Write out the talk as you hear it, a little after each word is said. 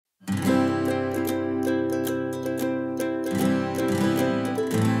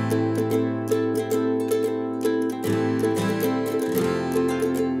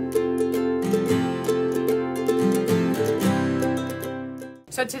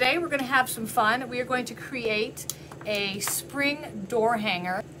So today we're going to have some fun. We are going to create a spring door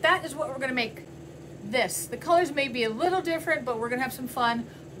hanger. That is what we're going to make this. The colors may be a little different, but we're going to have some fun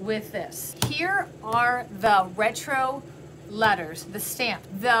with this. Here are the retro letters, the stamp.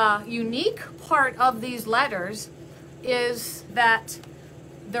 The unique part of these letters is that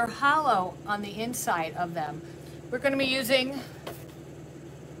they're hollow on the inside of them. We're going to be using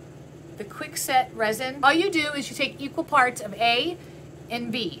the quick set resin. All you do is you take equal parts of A and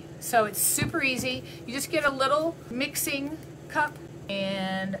B. So it's super easy. You just get a little mixing cup,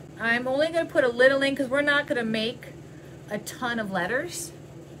 and I'm only going to put a little in because we're not going to make a ton of letters.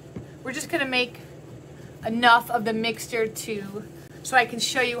 We're just going to make enough of the mixture so I can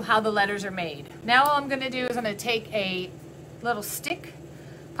show you how the letters are made. Now all I'm going to do is I'm going to take a little stick,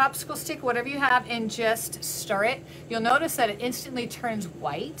 popsicle stick, whatever you have, and just stir it. You'll notice that it instantly turns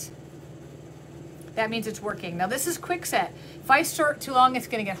white. That means it's working. Now this is quick set. If I stir it too long, it's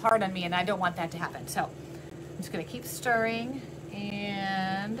going to get hard on me, and I don't want that to happen. So I'm just going to keep stirring,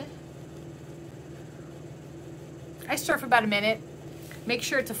 and I stir for about a minute. Make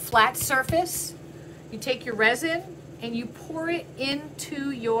sure it's a flat surface. You take your resin and you pour it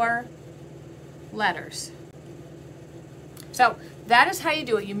into your letters. So that is how you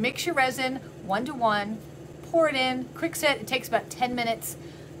do it. You mix your resin 1 to 1, pour it in, quick set. It takes about 10 minutes.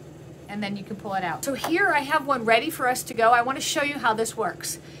 And then you can pull it out. So here I have one ready for us to go. I want to show you how this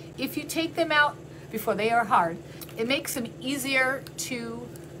works. If you take them out before they are hard, it makes them easier to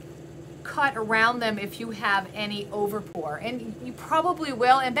cut around them if you have any overpour. And you probably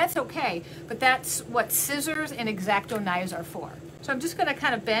will, and that's okay, but that's what scissors and X-Acto knives are for. So I'm just going to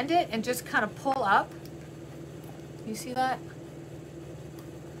kind of bend it and just kind of pull up. You see that?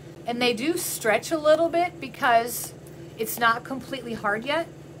 And they do stretch a little bit because it's not completely hard yet.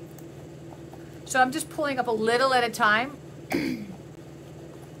 So I'm just pulling up a little at a time.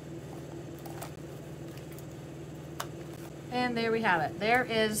 And there we have it. There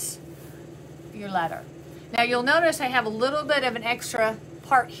is your letter. Now you'll notice I have a little bit of an extra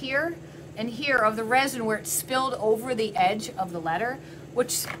part here and here of the resin where it spilled over the edge of the letter,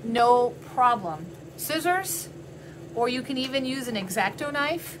 which no problem. Scissors, or you can even use an X-Acto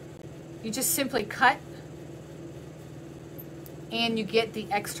knife. You just simply cut and you get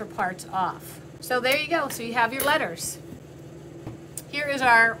the extra parts off. So there you go. So you have your letters. Here is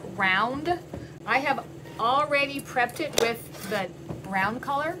our round. I have already prepped it with the brown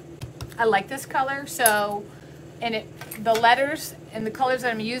color. I like this color. So, and the letters and the colors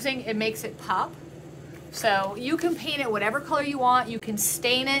that I'm using, it makes it pop. So you can paint it whatever color you want. You can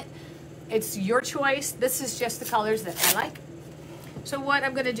stain it. It's your choice. This is just the colors that I like. So what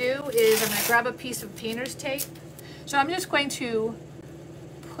I'm going to do is I'm going to grab a piece of painter's tape. So I'm just going to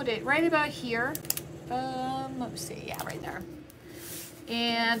put it right about here. Let's see, yeah, right there.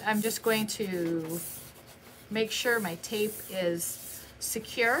 And I'm just going to make sure my tape is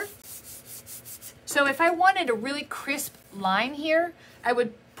secure. So if I wanted a really crisp line here, I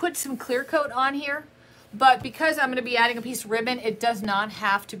would put some clear coat on here. But because I'm going to be adding a piece of ribbon, it does not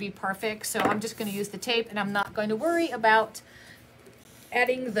have to be perfect. So I'm just going to use the tape, and I'm not going to worry about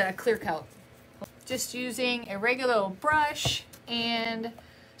adding the clear coat. Just using a regular old brush and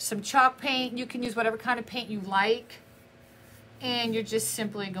some chalk paint. You can use whatever kind of paint you like. And you're just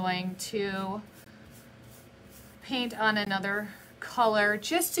simply going to paint on another color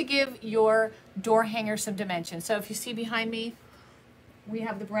just to give your door hanger some dimension. So if you see behind me, we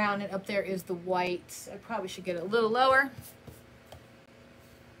have the brown, and up there is the white. I probably should get it a little lower.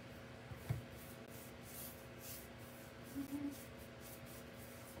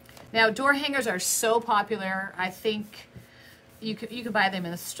 Now, door hangers are so popular. I think you can buy them in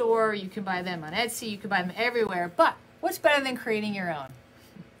the store, you can buy them on Etsy, you can buy them everywhere. But what's better than creating your own?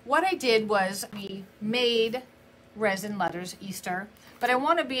 What I did was we made resin letters, Easter, but I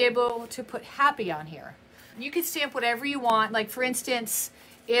want to be able to put happy on here. You can stamp whatever you want. Like for instance,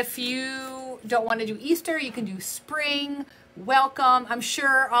 if you don't want to do Easter, you can do spring, welcome. I'm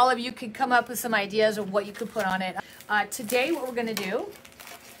sure all of you could come up with some ideas of what you could put on it. Today what we're going to do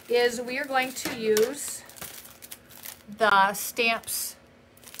is we are going to use the stamps,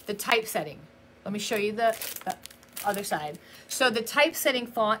 the typesetting. Let me show you the other side. So the typesetting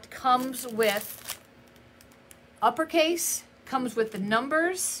font comes with uppercase, comes with the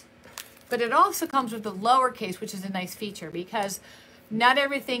numbers, but it also comes with the lowercase, which is a nice feature because not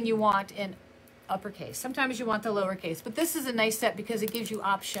everything you want in uppercase. Sometimes you want the lowercase, but this is a nice set because it gives you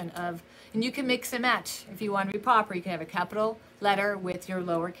option of, and you can mix and match. If you want to be proper, you can have a capital letter with your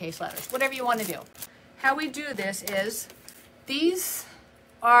lowercase letters, whatever you want to do. How we do this is, these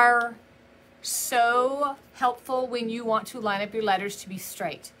are so helpful when you want to line up your letters to be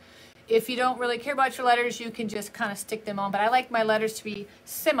straight. If you don't really care about your letters, you can just kind of stick them on, but I like my letters to be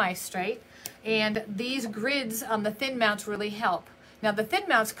semi-straight, and these grids on the thin mounts really help. Now the thin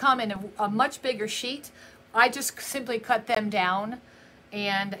mounts come in a much bigger sheet. I just simply cut them down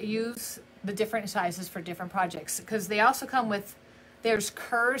and use the different sizes for different projects, because they also come with, there's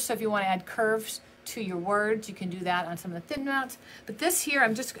curves, so if you want to add curves to your words, you can do that on some of the thin mounts. But this here,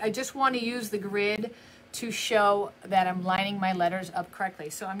 I just want to use the grid to show that I'm lining my letters up correctly.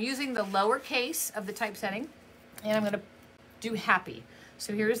 So I'm using the lowercase of the typesetting, and I'm going to do happy.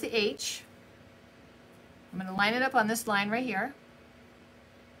 So here's the H. I'm going to line it up on this line right here.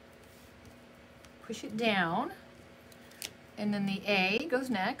 Push it down, and then the A goes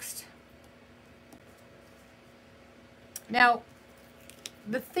next. Now,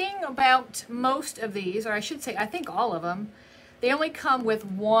 the thing about most of these, or I should say, I think all of them, they only come with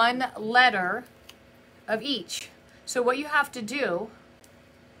one letter of each. So what you have to do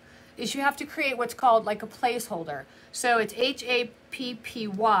is you have to create what's called like a placeholder. So it's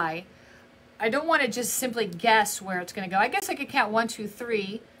H-A-P-P-Y. I don't want to just simply guess where it's going to go. I guess I could count 1, 2,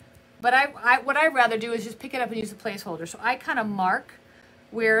 3, but what I'd rather do is just pick it up and use a placeholder. So I kind of mark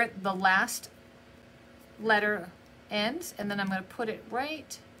where the last letter ends, and then I'm going to put it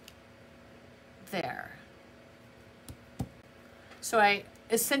right there. So I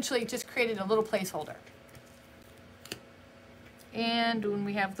essentially just created a little placeholder. And when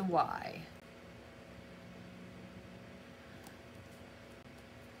we have the Y.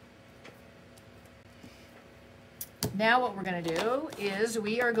 Now what we're going to do is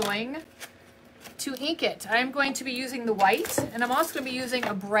we are going to ink it. I'm going to be using the white, and I'm also going to be using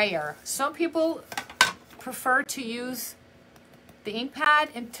a brayer. Some people prefer to use the ink pad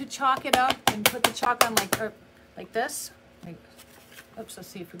and to chalk it up and put the chalk on like this. Oops, let's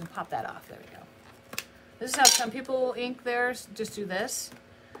see if we can pop that off. There we go. This is how some people ink theirs, just do this.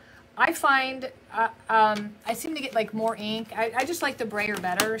 I find I seem to get like more ink. I just like the brayer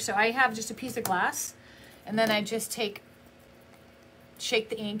better, so I have just a piece of glass, and then I just shake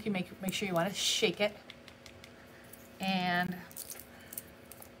the ink. You make sure you want to shake it, and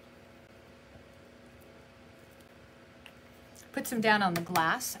put some down on the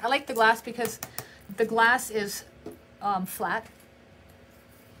glass. I like the glass because the glass is flat.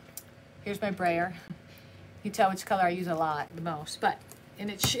 Here's my brayer. You can tell which color I use a lot, the most, and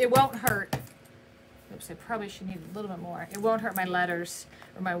it won't hurt. Oops, I probably should need a little bit more. It won't hurt my letters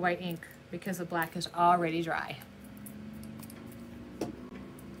or my white ink because the black is already dry.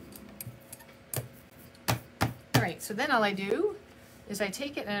 All right, so then all I do is I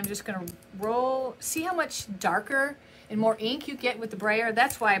take it and I'm just gonna roll. See how much darker and more ink you get with the brayer?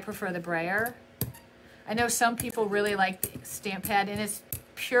 That's why I prefer the brayer. I know some people really like the stamp pad, and it's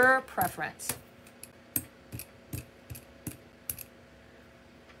pure preference.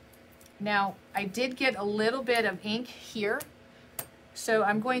 Now, I did get a little bit of ink here, so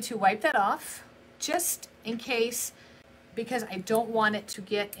I'm going to wipe that off just in case, because I don't want it to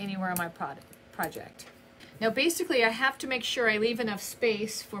get anywhere on my project. Now, basically, I have to make sure I leave enough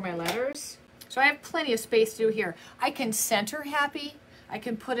space for my letters. So I have plenty of space to do here. I can center happy. I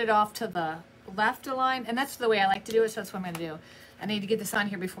can put it off to the left a line, and that's the way I like to do it, so that's what I'm going to do. I need to get this on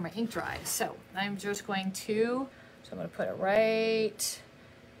here before my ink dries. So I'm just going to, I'm going to put it right.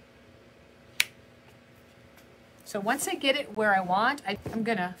 So once I get it where I want, I'm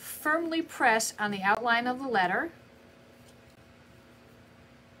going to firmly press on the outline of the letter.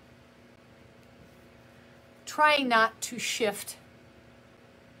 Trying not to shift.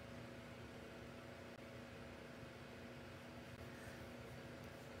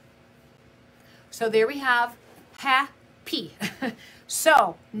 So there we have happy.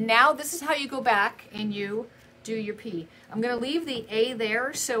 So now this is how you go back and you do your P. I'm going to leave the A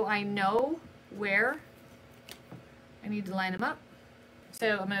there so I know where I need to line them up.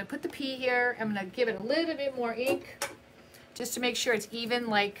 So I'm going to put the P here. I'm going to give it a little bit more ink just to make sure it's even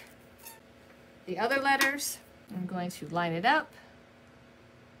like the other letters. I'm going to line it up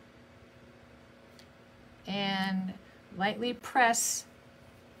and lightly press.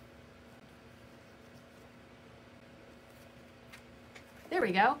 There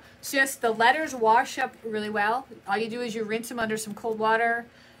we go. So just the letters wash up really well. All you do is you rinse them under some cold water,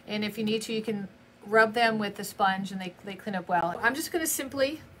 and if you need to, you can rub them with the sponge and they clean up well. I'm just going to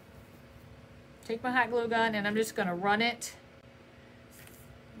simply take my hot glue gun and I'm just going to run it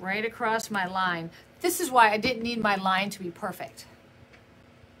right across my line. This is why I didn't need my line to be perfect.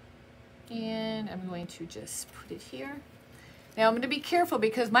 And I'm going to just put it here. Now I'm going to be careful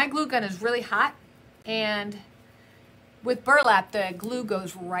because my glue gun is really hot, and With burlap, the glue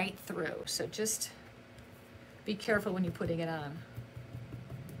goes right through, so just be careful when you're putting it on.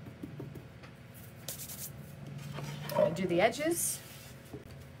 I'm going to do the edges.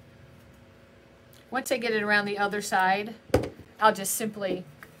 Once I get it around the other side, I'll just simply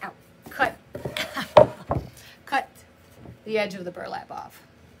cut the edge of the burlap off.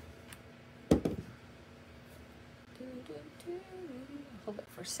 Hold it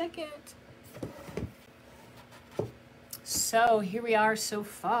for a second. So here we are so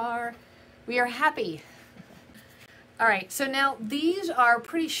far. We are happy. All right, so now these are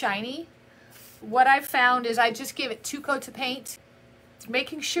pretty shiny. What I've found is I just give it 2 coats of paint,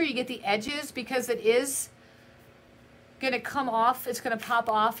 making sure you get the edges because it is going to come off. It's going to pop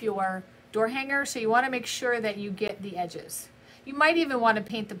off your door hanger, so you want to make sure that you get the edges. You might even want to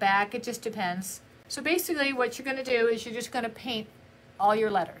paint the back. It just depends. So basically what you're going to do is you're just going to paint all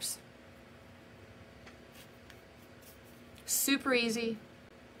your letters. Super easy.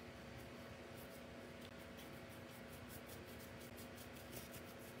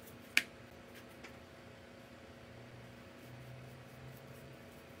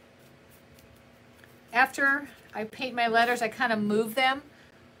 After I paint my letters, I kind of move them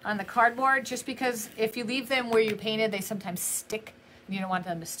on the cardboard just because if you leave them where you painted, they sometimes stick and you don't want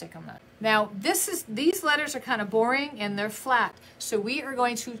them to stick on that. Now, these letters are kind of boring and they're flat. So we are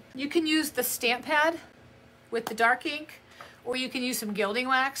going to, you can use the stamp pad with the dark ink, or you can use some gilding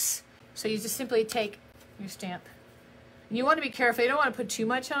wax. So you just simply take your stamp. And you want to be careful. You don't want to put too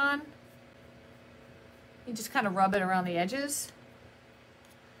much on. You just kind of rub it around the edges.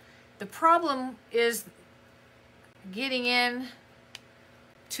 The problem is getting in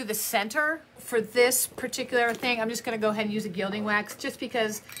to the center. For this particular thing, I'm just going to go ahead and use a gilding wax just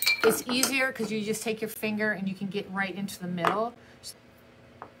because it's easier, because you just take your finger and you can get right into the middle.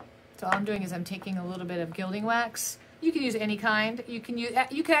 So all I'm doing is I'm taking a little bit of gilding wax. You can use any kind. You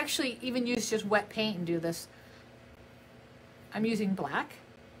can actually even use just wet paint and do this. I'm using black.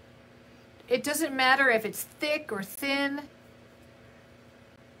 It doesn't matter if it's thick or thin.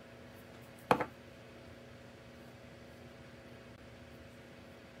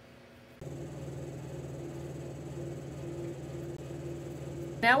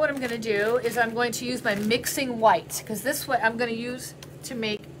 Now what I'm going to do is I'm going to use my mixing white, because this what I'm going to use to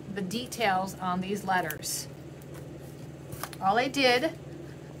make the details on these letters. All I did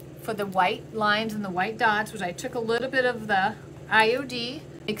for the white lines and the white dots was I took a little bit of the IOD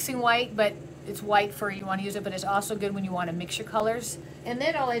mixing white, but it's white for you want to use it, but it's also good when you want to mix your colors. And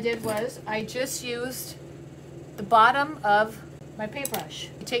then all I did was I just used the bottom of my paintbrush.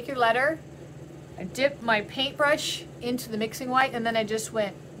 You take your letter, I dip my paintbrush into the mixing white, and then I just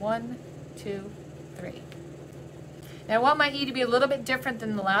went 1, 2, 3. Now I want my E to be a little bit different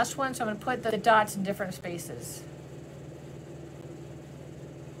than the last one, so I'm going to put the dots in different spaces.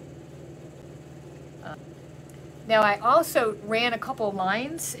 Now I also ran a couple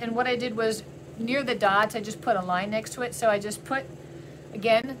lines, and what I did was near the dots I just put a line next to it. So I just put,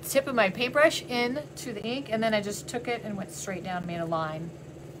 again, the tip of my paintbrush into the ink, and then I just took it and went straight down and made a line.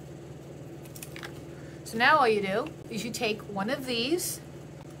 So now all you do is you take one of these,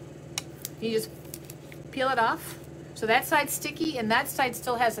 you just peel it off. So that side's sticky and that side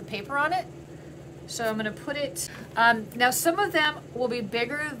still has the paper on it. So I'm going to put it, now some of them will be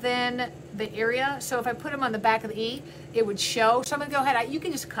bigger than the area. So if I put them on the back of the E, it would show. So I'm going to go ahead, you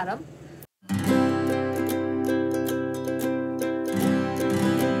can just cut them.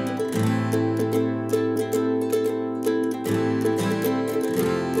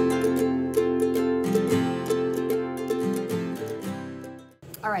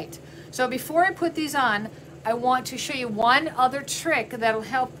 All right, so before I put these on, I want to show you one other trick that'll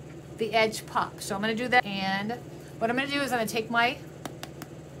help the edge pop. So I'm going to do that, and what I'm going to do is I'm going to take my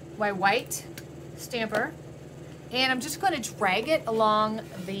white stamper and I'm just going to drag it along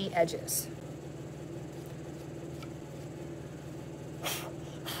the edges.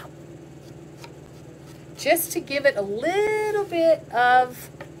 Just to give it a little bit of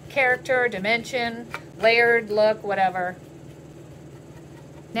character, dimension, layered look, whatever.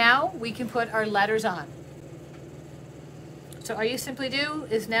 Now we can put our letters on. So all you simply do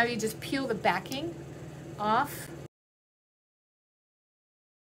is now you just peel the backing off.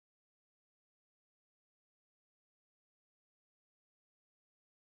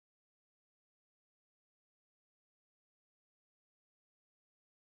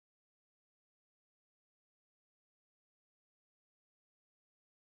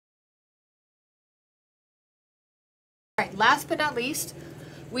 All right, last but not least,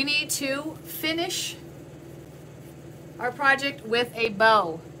 we need to finish our project with a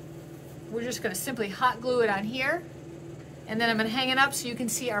bow. We're just going to simply hot glue it on here. And then I'm going to hang it up so you can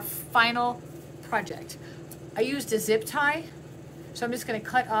see our final project. I used a zip tie, so I'm just going to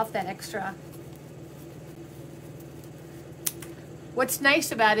cut off that extra. What's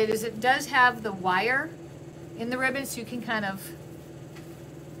nice about it is it does have the wire in the ribbon, so you can kind of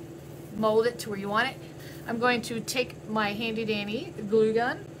mold it to where you want it. I'm going to take my handy dandy glue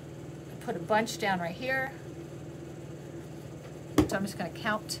gun, put a bunch down right here. So I'm just going to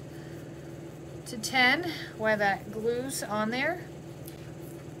count to 10 while that glue's on there.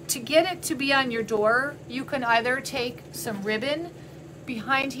 To get it to be on your door, you can either take some ribbon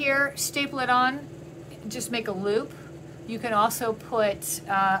behind here, staple it on, just make a loop. You can also put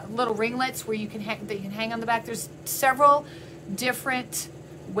little ringlets where you can hang on the back. There's several different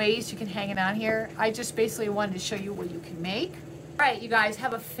ways you can hang it on here. I just basically wanted to show you what you can make. All right, you guys,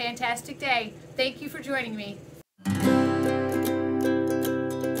 have a fantastic day. Thank you for joining me.